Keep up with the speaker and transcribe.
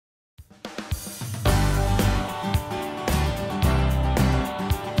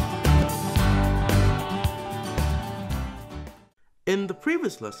In the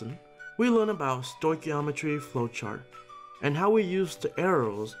previous lesson, we learned about stoichiometry flowchart and how we use the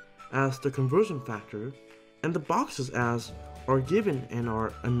arrows as the conversion factor and the boxes as our given and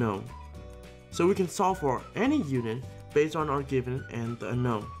our unknown. So we can solve for any unit based on our given and the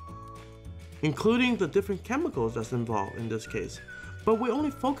unknown, including the different chemicals that's involved in this case. But we only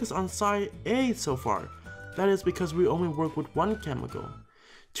focus on side A so far. That is because we only work with one chemical.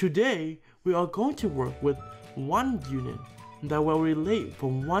 Today, we are going to work with one unit that will relate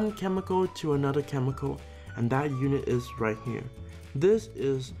from one chemical to another chemical, and that unit is right here. This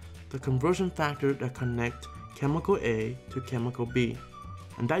is the conversion factor that connects chemical A to chemical B,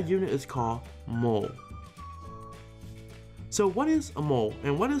 and that unit is called mole. So what is a mole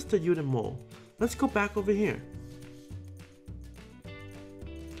and what is the unit mole? Let's go back over here.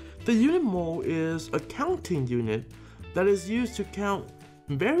 The unit mole is a counting unit that is used to count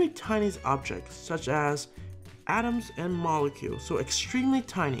very tiny objects such as atoms and molecules, so extremely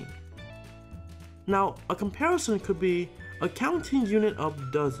tiny. Now, a comparison could be a counting unit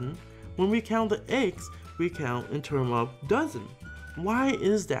of dozen. When we count the eggs, we count in terms of dozen. Why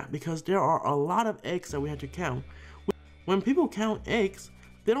is that? Because there are a lot of eggs that we have to count. When people count eggs,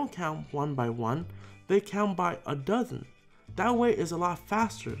 they don't count one by one, they count by a dozen. That way is a lot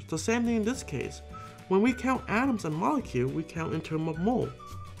faster. It's the same thing in this case. When we count atoms and molecules, we count in terms of mole.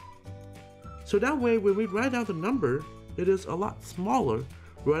 So that way, when we write down the number, it is a lot smaller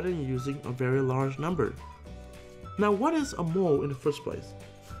rather than using a very large number. Now, what is a mole in the first place?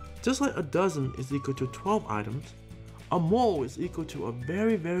 Just like a dozen is equal to 12 items, a mole is equal to a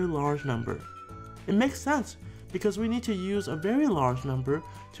very, very large number. It makes sense because we need to use a very large number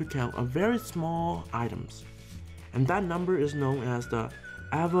to count a very small items. And that number is known as the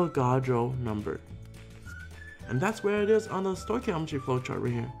Avogadro number. And that's where it is on the stoichiometry flowchart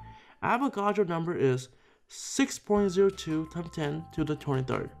right here. Avogadro number is 6.02 times 10 to the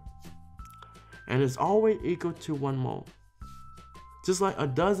 23rd. And it's always equal to 1 mole. Just like a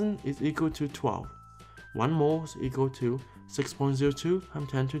dozen is equal to 12. 1 mole is equal to 6.02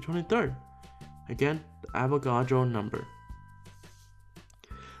 times 10 to the 23rd. Again, the Avogadro number.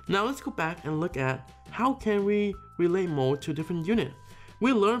 Now let's go back and look at how can we relate mole to different units.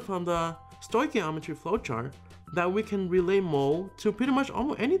 We learned from the stoichiometry flowchart that we can relate mole to pretty much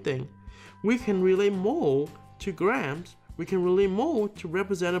almost anything. We can relate mole to grams, we can relate mole to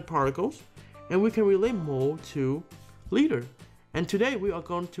represented particles, and we can relate mole to liter. And today we are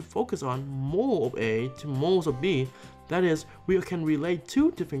going to focus on mole of A to moles of B. That is, we can relate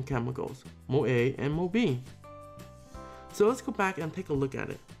two different chemicals, mole A and mole B. So let's go back and take a look at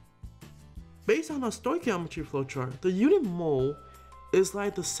it. Based on our stoichiometry flowchart, the unit mole is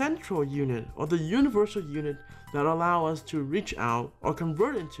like the central unit or the universal unit that allow us to reach out or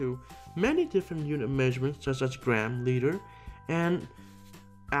convert into many different unit measurements such as gram, liter, and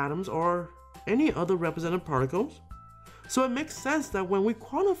atoms or any other represented particles. So it makes sense that when we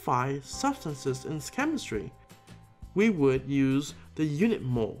quantify substances in chemistry, we would use the unit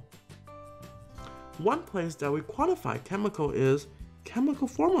mole. One place that we quantify chemical is chemical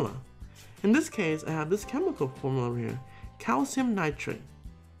formula. In this case, I have this chemical formula here, calcium nitrate.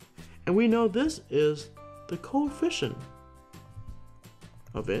 And we know this is the coefficient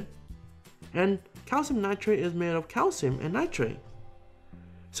of it. And calcium nitrate is made of calcium and nitrate.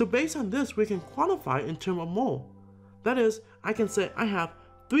 So based on this, we can quantify in terms of mole. That is, I can say I have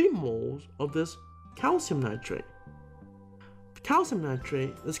 3 moles of this calcium nitrate. Calcium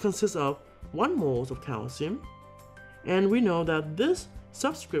nitrate consists of 1 mole of calcium, and we know that this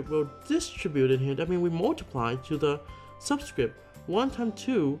subscript will distribute it here. That means we multiply to the subscript. 1 times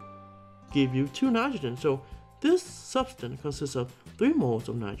 2 give you 2 nitrogen. So this substance consists of 3 moles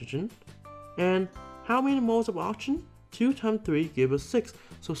of nitrogen. And how many moles of oxygen? 2 times 3 give us 6.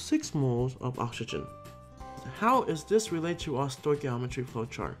 So 6 moles of oxygen. How is this related to our stoichiometry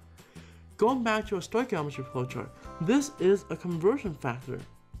flowchart? Going back to our stoichiometry flowchart, this is a conversion factor.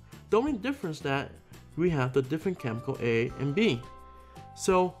 The only difference that we have the different chemical A and B.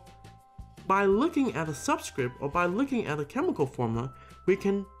 So by looking at a subscript or by looking at a chemical formula, we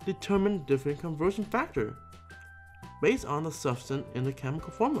can determine different conversion factor based on the substance in the chemical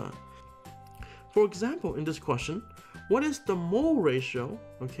formula. For example, in this question, what is the mole ratio?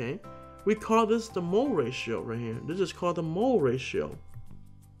 Okay, we call this the mole ratio right here. This is called the mole ratio.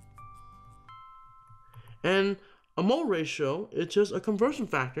 And a mole ratio is just a conversion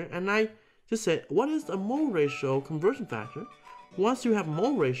factor, and I just said, what is a mole ratio conversion factor? Once you have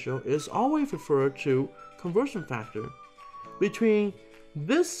mole ratio, it's always referred to conversion factor between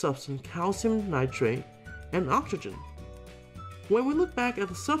this substance, calcium nitrate, and oxygen. When we look back at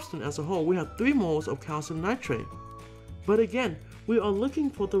the substance as a whole, we have 3 moles of calcium nitrate. But again, we are looking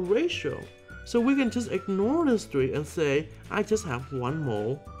for the ratio. So we can just ignore this 3 and say, I just have 1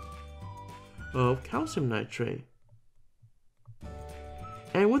 mole of calcium nitrate.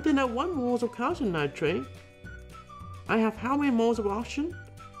 And within that 1 moles of calcium nitrate, I have how many moles of oxygen?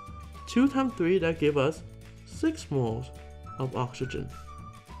 2 times 3, that give us 6 moles of oxygen.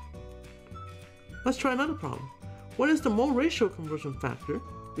 Let's try another problem. What is the mole ratio conversion factor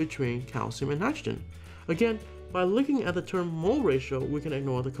between calcium and nitrogen? Again, by looking at the term mole ratio, we can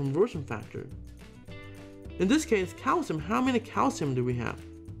ignore the conversion factor. In this case, calcium, how many calcium do we have?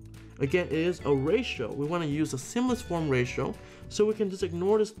 Again, it is a ratio. We want to use a simplest form ratio, so we can just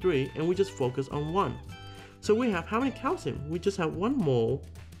ignore this 3 and we just focus on 1. So we have how many calcium? We just have 1 mole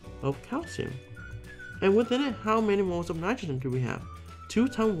of calcium. And within it, how many moles of nitrogen do we have? 2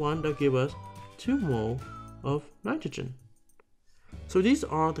 times 1, that give us 2 mole of nitrogen. So these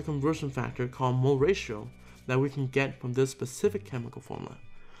are the conversion factor called mole ratio that we can get from this specific chemical formula.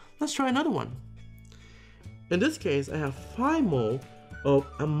 Let's try another one. In this case, I have 5 mole of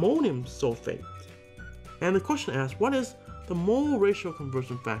ammonium sulfate. And the question asks, what is the mole ratio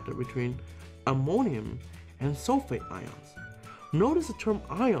conversion factor between ammonium and sulfate ions? Notice the term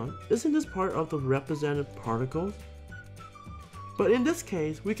ion, isn't this part of the represented particles? But in this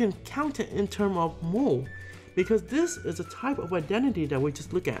case, we can count it in terms of mole because this is a type of identity that we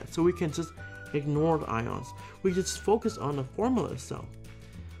just look at, so we can just ignore the ions. We just focus on the formula itself.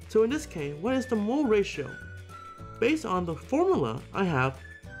 So in this case, what is the mole ratio? Based on the formula, I have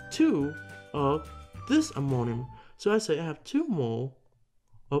 2 of this ammonium. So I say I have 2 mole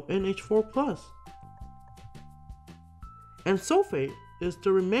of NH4+. And sulfate is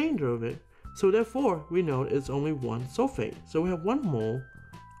the remainder of it. So therefore, we know it's only 1 sulfate. So we have 1 mole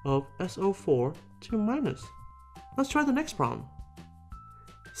of SO4 2-. Let's try the next problem.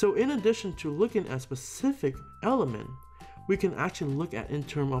 So in addition to looking at specific element, we can actually look at in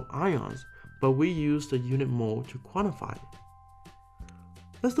terms of ions, but we use the unit mole to quantify it.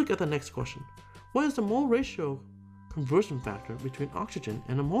 Let's look at the next question. What is the mole ratio conversion factor between oxygen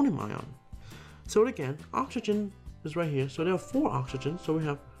and ammonium ion? So again, oxygen is right here, so there are 4 oxygen, so we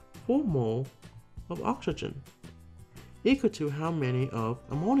have 4 mole of oxygen equal to how many of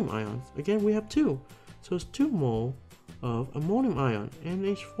ammonium ions? Again, we have 2, so it's 2 mole of ammonium ion,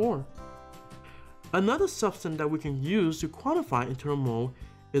 NH4. Another substance that we can use to quantify in terms of mole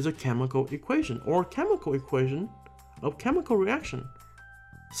is a chemical equation, or chemical equation of chemical reaction.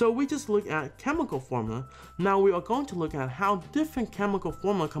 So we just look at chemical formula. Now we are going to look at how different chemical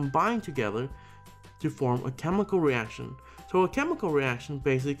formula combine together to form a chemical reaction. So a chemical reaction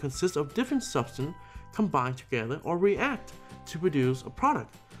basically consists of different substances combined together or react to produce a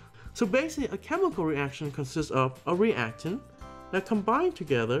product. So basically a chemical reaction consists of a reactant that combine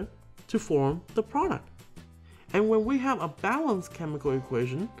together to form the product. And when we have a balanced chemical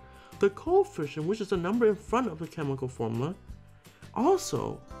equation, the coefficient, which is the number in front of the chemical formula,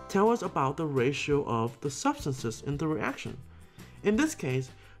 also tell us about the ratio of the substances in the reaction. In this case,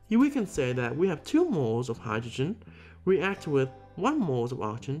 we can say that we have 2 moles of hydrogen react with 1 mole of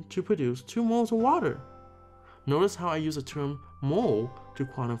oxygen to produce 2 moles of water. Notice how I use the term mole to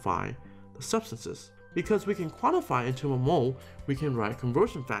quantify the substances. Because we can quantify in terms of mole, we can write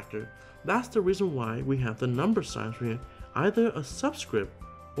conversion factor. That's the reason why we have the number signs here, either a subscript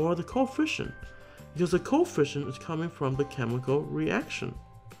or the coefficient, because the coefficient is coming from the chemical reaction,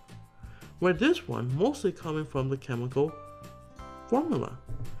 where this one mostly coming from the chemical formula.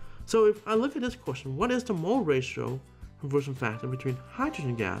 So if I look at this question, what is the mole ratio conversion factor between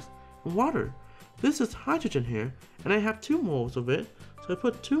hydrogen gas and water? This is hydrogen here, and I have 2 moles of it, so I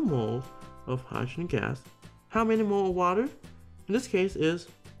put 2 moles of hydrogen gas. How many moles of water? In this case is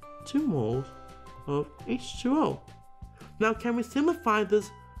 2 moles of H2O. Now can we simplify this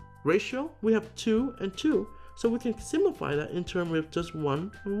ratio? We have 2 and 2, so we can simplify that in terms of just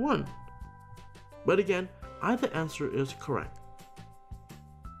 1 and 1. But again, either answer is correct.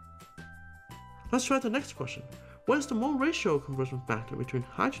 Let's try the next question. What is the mole ratio conversion factor between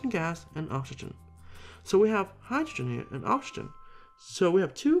hydrogen gas and oxygen? So we have hydrogen here and oxygen. So we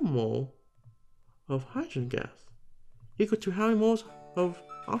have 2 mole of hydrogen gas equal to how many moles of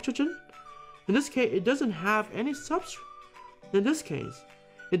oxygen? In this case, it doesn't have any subscript. In this case,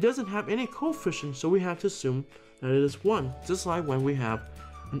 it doesn't have any coefficient, so we have to assume that it is 1. Just like when we have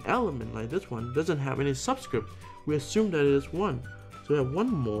an element like this one, doesn't have any subscript, we assume that it is 1. So we have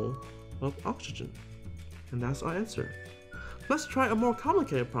 1 mole of oxygen. And that's our answer. Let's try a more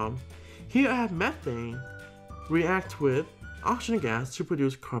complicated problem. Here I have methane react with oxygen gas to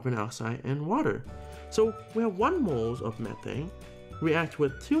produce carbon dioxide and water. So we have 1 mole of methane react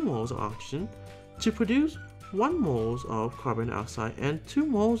with 2 moles of oxygen to produce 1 moles of carbon dioxide and 2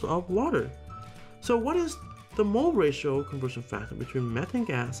 moles of water. So what is the mole ratio conversion factor between methane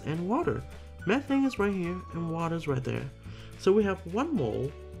gas and water? Methane is right here and water is right there. So we have 1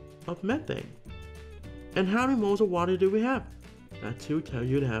 mole of methane. And how many moles of water do we have? That 2 tell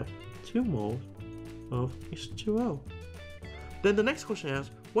you to have 2 moles of H2O. Then the next question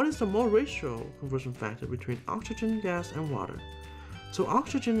asks, what is the mole ratio conversion factor between oxygen gas and water? So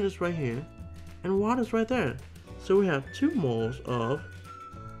oxygen is right here and water is right there. So we have 2 moles of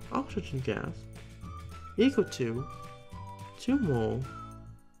oxygen gas equal to 2 moles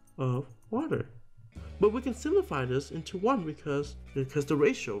of water. But we can simplify this into 1 because the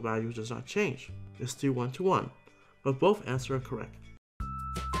ratio value does not change. It's still 1 to 1. But both answers are correct.